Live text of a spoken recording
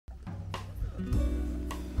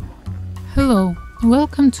Hello,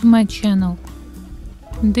 welcome to my channel.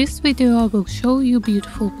 In this video I will show you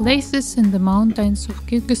beautiful places in the mountains of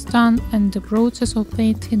Kyrgyzstan and the process of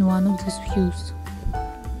painting one of these views.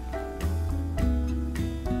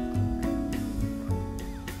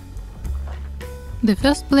 The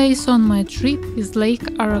first place on my trip is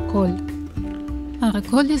Lake Ara Kol. Ara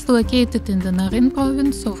Kol is located in the Narin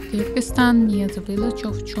province of Kyrgyzstan near the village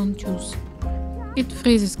of Chontyuz. It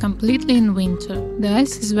freezes completely in winter. The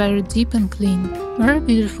ice is very deep and clean. Very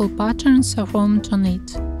beautiful patterns are formed on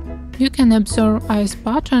it. You can observe ice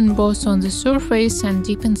pattern both on the surface and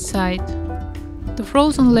deep inside. The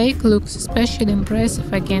frozen lake looks especially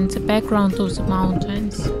impressive against the background of the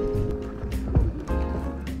mountains.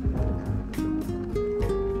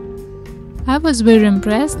 I was very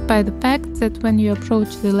impressed by the fact that when you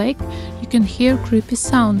approach the lake, you can hear creepy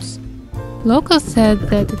sounds. Locals said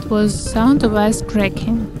that it was the sound of ice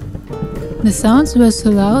cracking. The sounds were so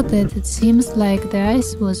loud that it seems like the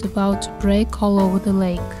ice was about to break all over the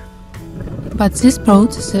lake. But these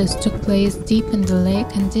processes took place deep in the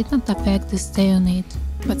lake and did not affect the stay on it.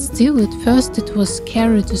 But still, at first it was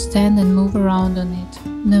scary to stand and move around on it.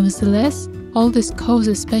 Nevertheless, all this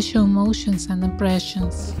causes special emotions and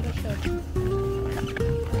impressions.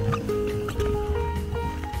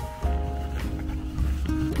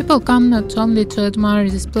 People come not only to admire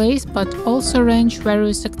this place, but also arrange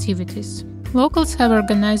various activities. Locals have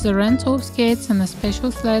organized a rental of skates and a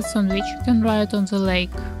special sleds on which you can ride on the lake.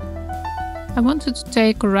 I wanted to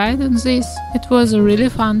take a ride on this. It was a really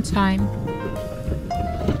fun time.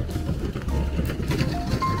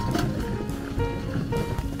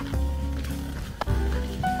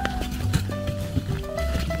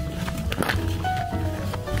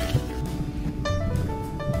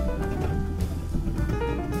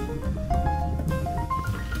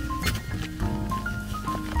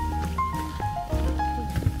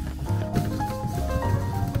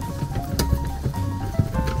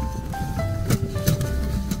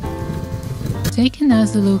 Take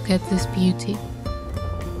another look at this beauty.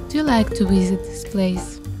 Do you like to visit this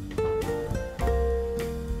place?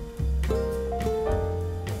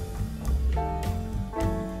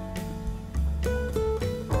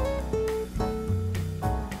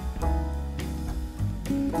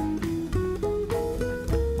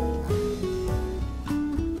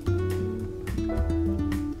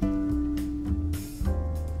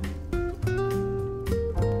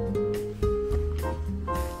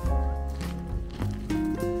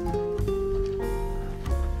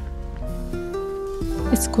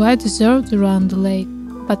 It's quite deserted around the lake,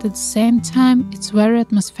 but at the same time it's very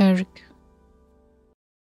atmospheric.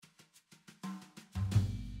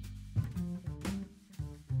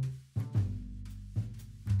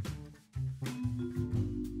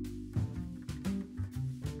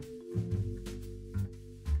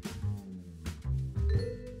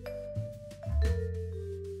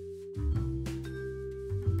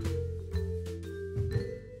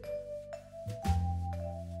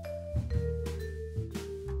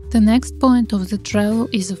 The next point of the travel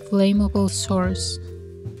is a flammable source.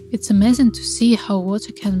 It's amazing to see how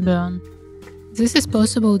water can burn. This is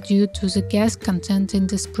possible due to the gas content in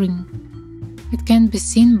the spring. It can be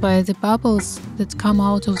seen by the bubbles that come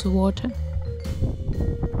out of the water.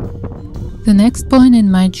 The next point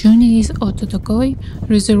in my journey is Orto-Tokoy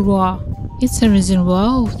Reservoir. It's a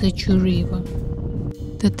reservoir of the Chu River.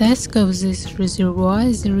 The task of this reservoir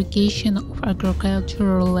is irrigation of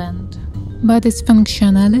agricultural land. But its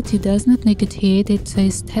functionality does not negate its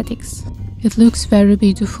aesthetics. It looks very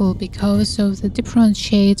beautiful because of the different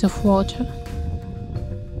shades of water.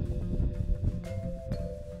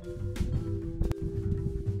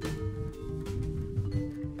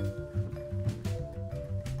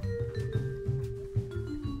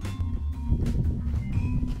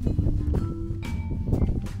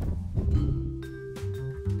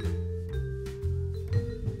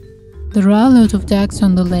 There are a lot of ducks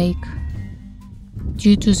on the lake.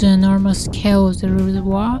 Due to the enormous scale of the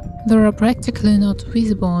reservoir, they are practically not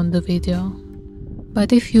visible on the video.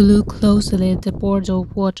 But if you look closely at the border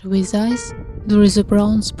of water with ice, there is a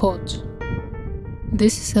brown spot.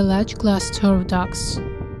 This is a large cluster of ducks.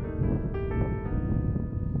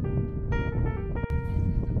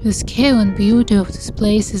 The scale and beauty of this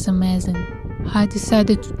place is amazing. I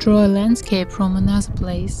decided to draw a landscape from another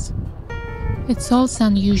place. It's also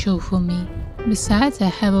unusual for me. Besides, I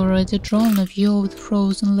have already drawn a view of the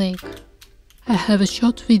frozen lake. I have a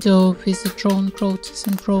short video with the drawn process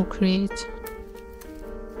in Procreate.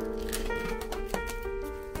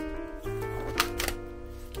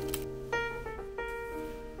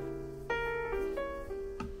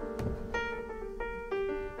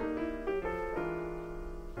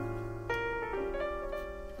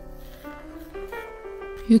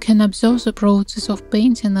 you can observe the process of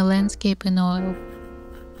painting a landscape in oil.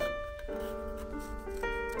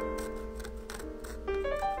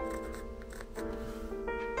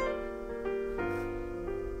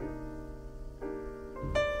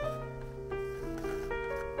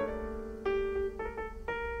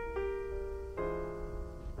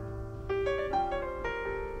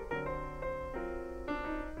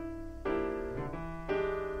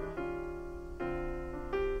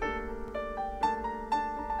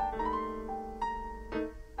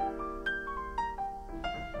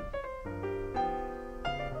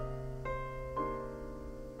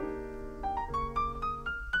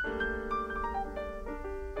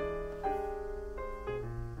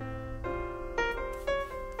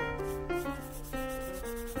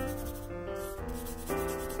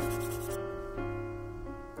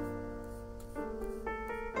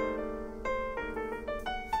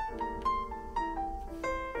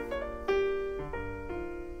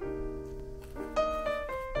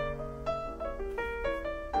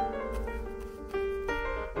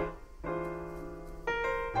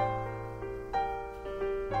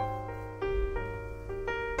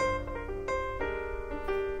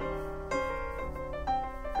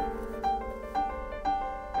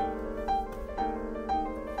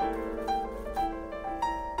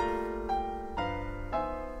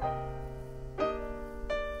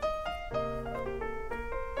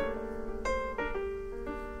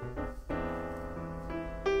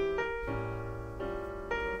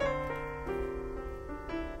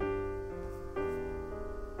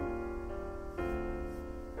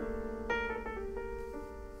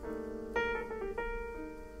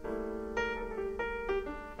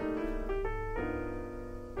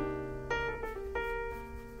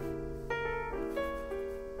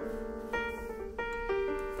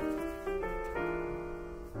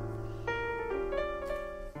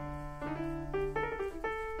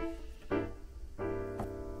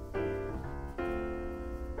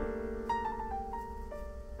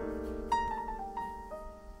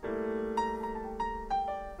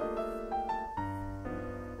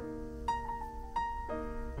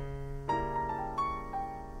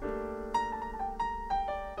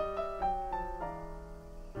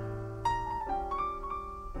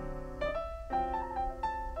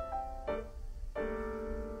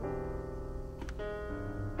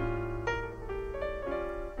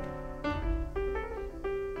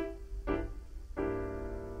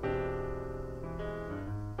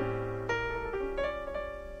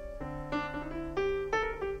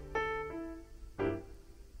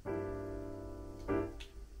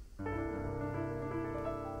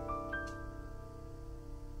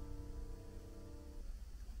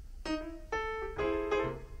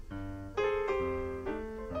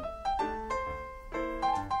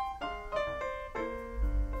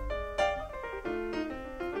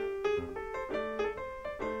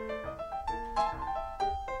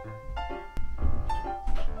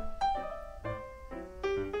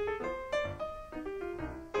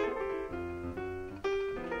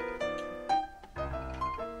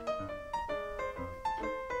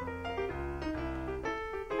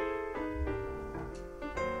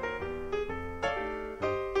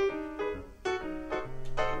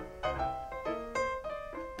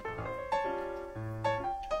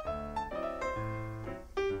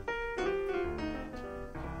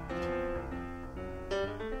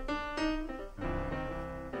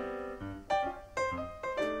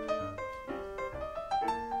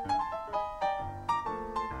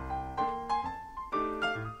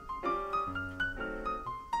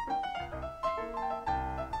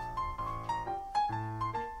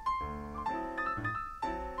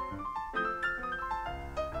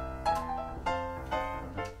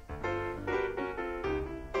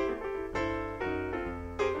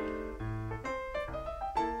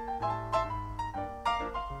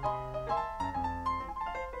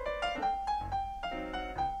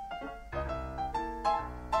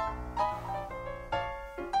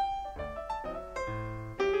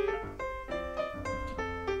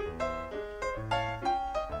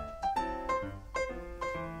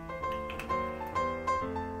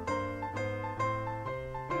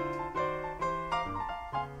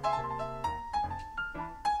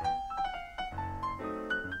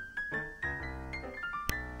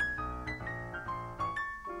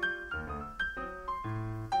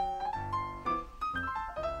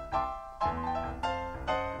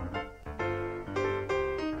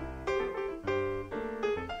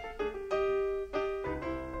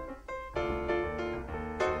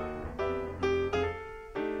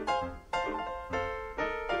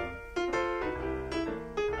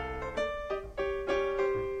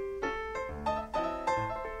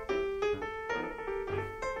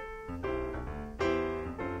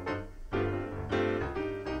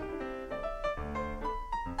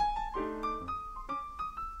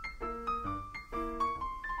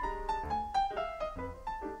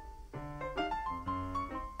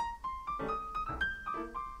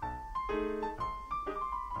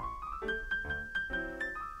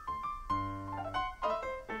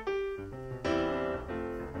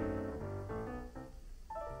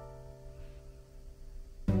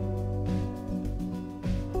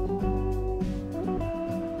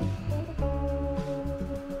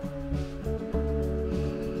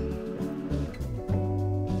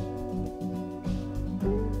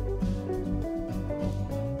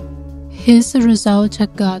 Here's the result I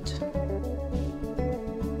got.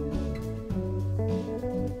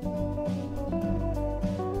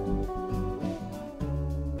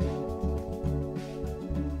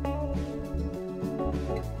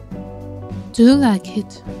 Do you like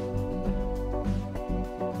it?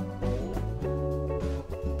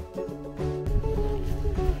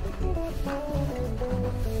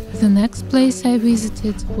 The next place I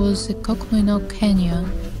visited was the Kok Moynok Canyon.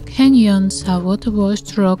 Canyons are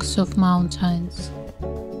water-washed rocks of mountains.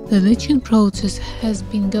 The leaching process has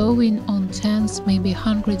been going on tens, maybe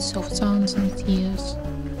hundreds of thousands of years.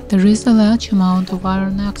 There is a large amount of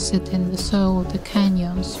iron oxide in the soil of the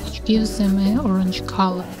canyons, which gives them an orange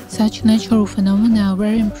color. Such natural phenomena are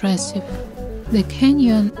very impressive. The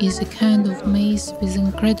canyon is a kind of maze with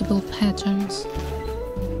incredible patterns.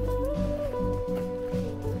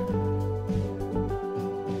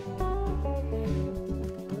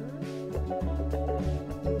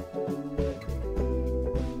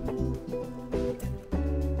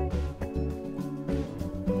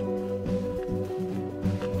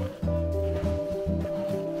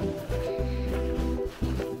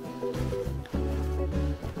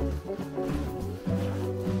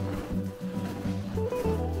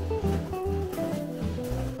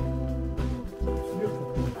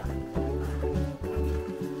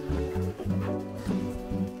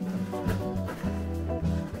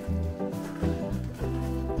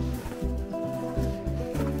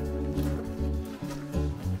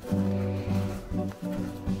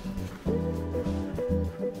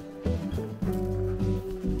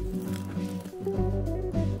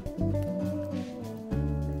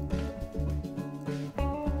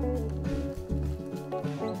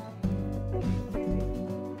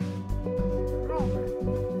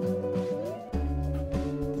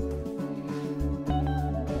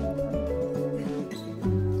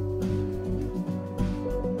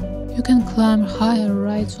 You can climb higher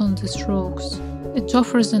right on these rocks. It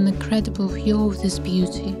offers an incredible view of this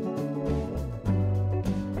beauty.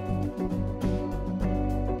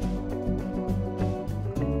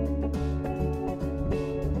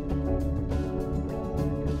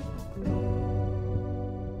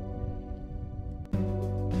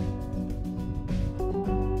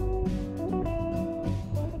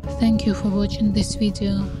 Thank you for watching this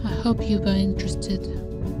video. I hope you were interested.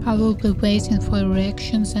 I will be waiting for your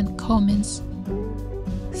reactions and comments.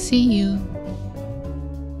 See you!